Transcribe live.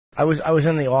I was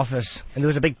in the office, and there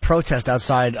was a big protest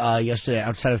outside yesterday,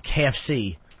 outside of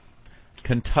KFC.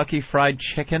 Kentucky Fried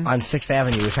Chicken? On 6th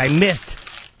Avenue, which I missed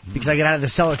because I got out of the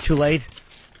cellar too late.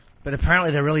 But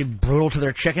apparently they're really brutal to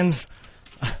their chickens.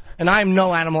 And I'm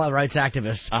no animal rights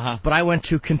activist, but I went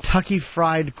to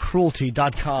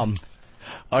KentuckyFriedCruelty.com.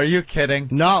 Are you kidding?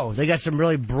 No, they got some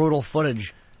really brutal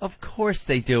footage. Of course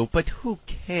they do, but who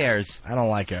cares? I don't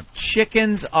like it.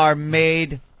 Chickens are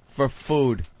made for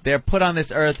food. They're put on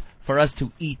this earth for us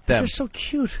to eat them. They're so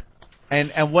cute.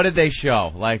 And what did they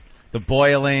show? Like the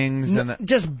boilings and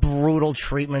just brutal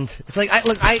treatment. It's like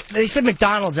they said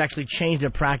McDonald's actually changed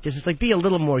their practice. It's like be a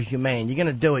little more humane. You're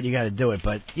gonna do it, you got to do it.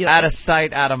 But out of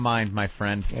sight, out of mind, my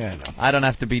friend. Yeah, I know. I don't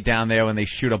have to be down there when they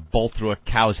shoot a bolt through a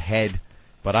cow's head,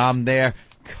 but I'm there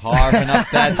carving up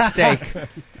that steak.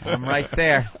 I'm right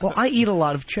there. Well, I eat a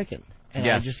lot of chicken. And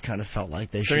yes. I just kind of felt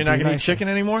like they should. So you're not going to eat chicken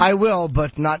anymore? I will,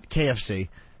 but not KFC.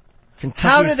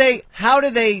 How do they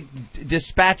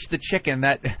dispatch the chicken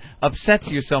that upsets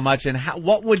you so much, and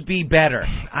what would be better?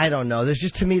 I don't know.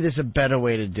 To me, there's a better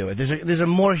way to do it. There's a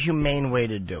more humane way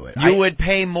to do it. You would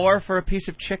pay more for a piece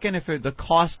of chicken if the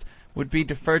cost would be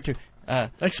deferred to.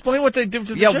 Explain what they do to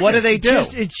the chickens. Yeah, what do they do?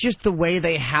 It's just the way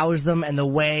they house them and the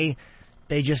way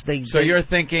they. So you're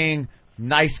thinking.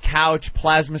 Nice couch,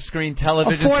 plasma screen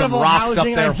television, affordable some rocks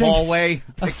housing, up their hallway,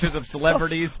 pictures of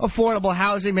celebrities. Affordable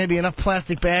housing, maybe enough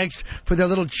plastic bags for their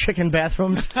little chicken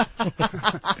bathrooms.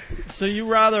 So you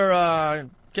rather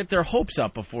get their hopes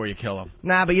up before you kill them?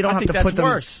 Nah, but you don't have to put them.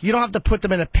 Worse. You don't have to put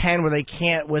them in a pen where they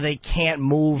can't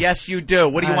move. Yes, you do.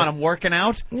 What do you want them working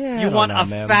out? Yeah, you want a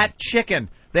fat chicken.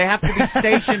 They have to be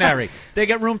stationary. They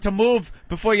get room to move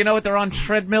before you know it. They're on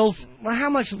treadmills. Well, how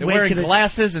much they're wearing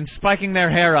glasses and spiking their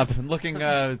hair up and looking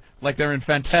like they're in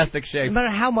fantastic shape. No matter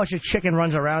how much a chicken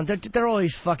runs around, they're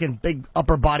always fucking big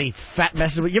upper body fat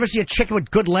messes. You ever see a chicken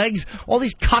with good legs? All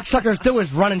these cocksuckers do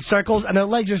is run in circles, and their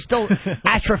legs are still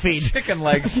atrophied. Chicken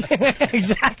legs.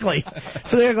 Exactly.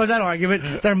 So there goes that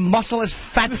argument. They're muscleless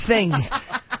fat things.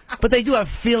 But they do have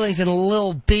feelings and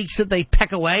little beaks that they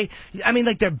peck away. I mean,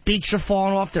 like their beaks are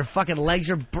falling off, their fucking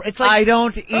legs are... It's like... I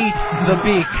don't eat the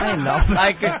beak. I know.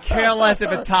 I could care less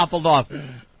if it toppled off.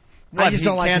 What, I just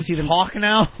don't like to see them talk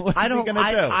now. What I don't.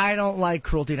 I don't like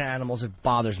cruelty to animals. It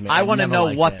bothers me. I want to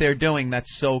know what they're doing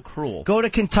that's so cruel. Go to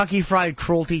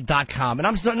KentuckyFriedCruelty.com, and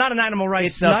I'm not an animal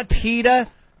rights nut. It's a PETA,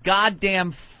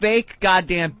 goddamn fake,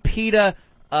 goddamn PETA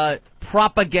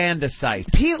propaganda site.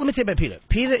 PETA. Let me tell you about PETA.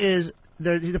 PETA is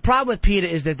the problem with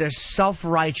PETA is that they're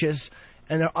self-righteous.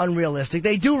 And they're unrealistic.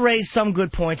 They do raise some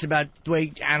good points about the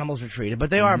way animals are treated, but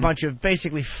they are a bunch of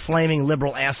basically flaming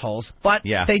liberal assholes. But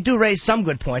they do raise some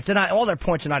good points. All their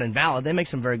points are not invalid. They make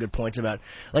some very good points about...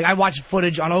 Like, I watched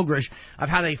footage on Ogrish of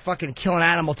how they fucking kill an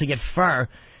animal to get fur,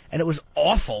 and it was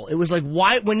awful. It was like,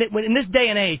 why... When in this day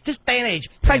and age,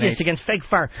 prejudice against fake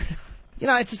fur. You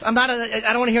know, it's just, I don't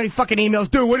want to hear any fucking emails.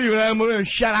 Dude, what are you, an animal?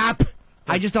 Shut up.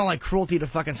 I just don't like cruelty to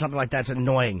fucking something like that. It's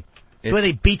annoying. The way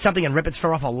they beat something and rip its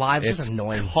fur off alive, it's just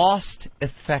annoying. Cost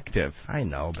effective. I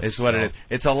know, but is what it is.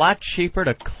 It's a lot cheaper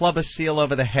to club a seal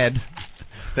over the head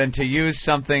than to use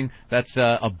something that's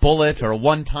a bullet or a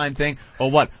one-time thing,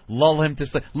 or what? Lull him to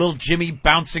sleep. Little Jimmy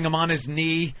bouncing him on his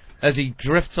knee as he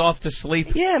drifts off to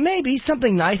sleep. Yeah, maybe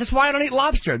something nice. That's why I don't eat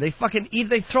lobster. They fucking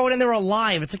eat. They throw it in there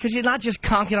alive. It's because you're not just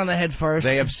conking on the head first.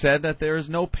 They have said that there is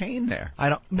no pain there. I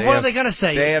don't. What are they gonna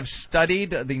say? They have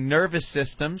studied the nervous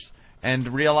systems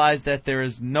and realized that there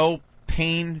is no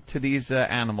pain to these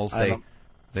animals. They don't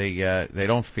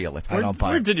feel it.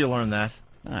 Where did you learn that?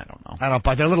 I don't know. I don't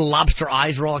buy. Their little lobster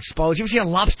eyes are all exposed. You ever see a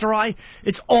lobster eye?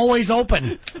 It's always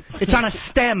open. It's on a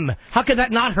stem. How could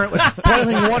that not hurt with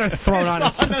boiling water thrown on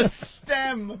it? On a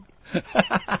stem.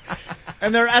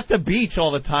 And they're at the beach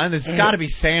all the time. There's got to be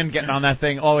sand getting on that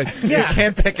thing. Oh, you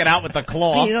can't pick it out with the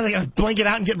claw. You know, they gotta blink it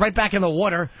out and get right back in the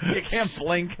water. You can't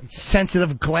blink.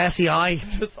 Sensitive, glassy eye.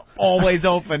 Just always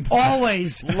open.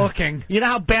 Always. Looking. You know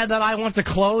how bad that eye wants to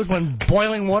close when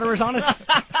boiling water is on it?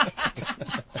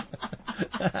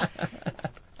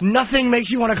 Nothing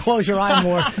makes you want to close your eye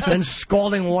more than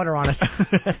scalding water on it.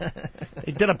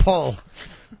 They did a poll.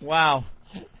 Wow.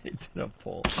 They did a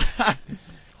poll.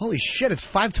 Holy shit, it's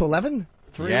 5 to 11?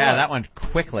 Yeah, that went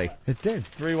quickly. It did.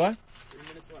 3 what? 3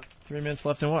 minutes left. 3 minutes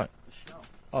left in what? The show.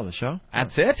 Oh, the show?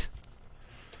 That's it?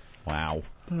 Wow.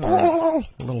 Oh,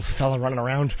 little fella running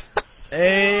around.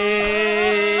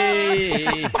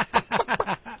 Hey!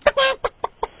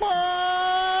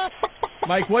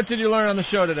 Mike, what did you learn on the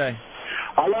show today?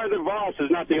 I learned that Voss is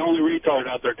not the only retard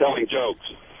out there telling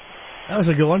jokes. That was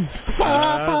a good one.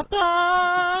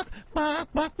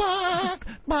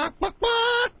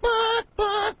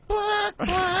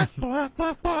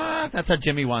 That's how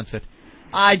Jimmy wants it.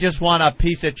 I just want a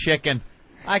piece of chicken.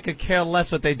 I could care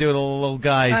less what they do to the little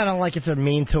guys. I don't like if they're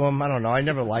mean to him. I don't know. I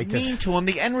never liked it. Mean to them.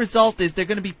 The end result is they're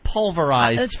going to be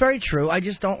pulverized. That's very true. I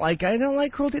just don't like. I don't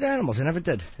like cruelty to animals. I never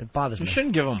did. It bothers me. You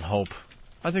shouldn't give them hope.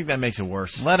 I think that makes it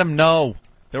worse. Let them know.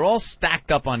 They're all stacked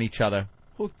up on each other.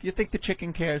 Who, you think the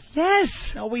chicken cares?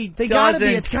 Yes. No, he They doesn't. gotta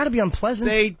be. It's got to be unpleasant.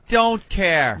 They don't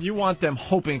care. You want them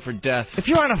hoping for death. If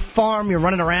you're on a farm, you're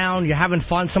running around, you're having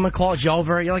fun, someone calls you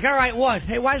over, you're like, all right, what?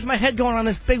 Hey, why is my head going on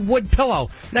this big wood pillow?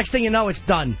 Next thing you know, it's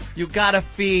done. You gotta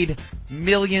feed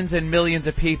millions and millions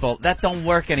of people. That don't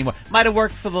work anymore. Might have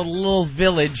worked for the little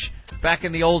village back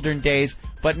in the olden days,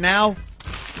 but now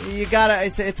you gotta.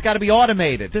 It's gotta be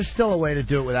automated. There's still a way to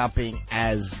do it without being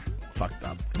as fucked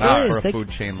up. Not There for is. a food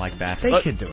chain like that. They could do it.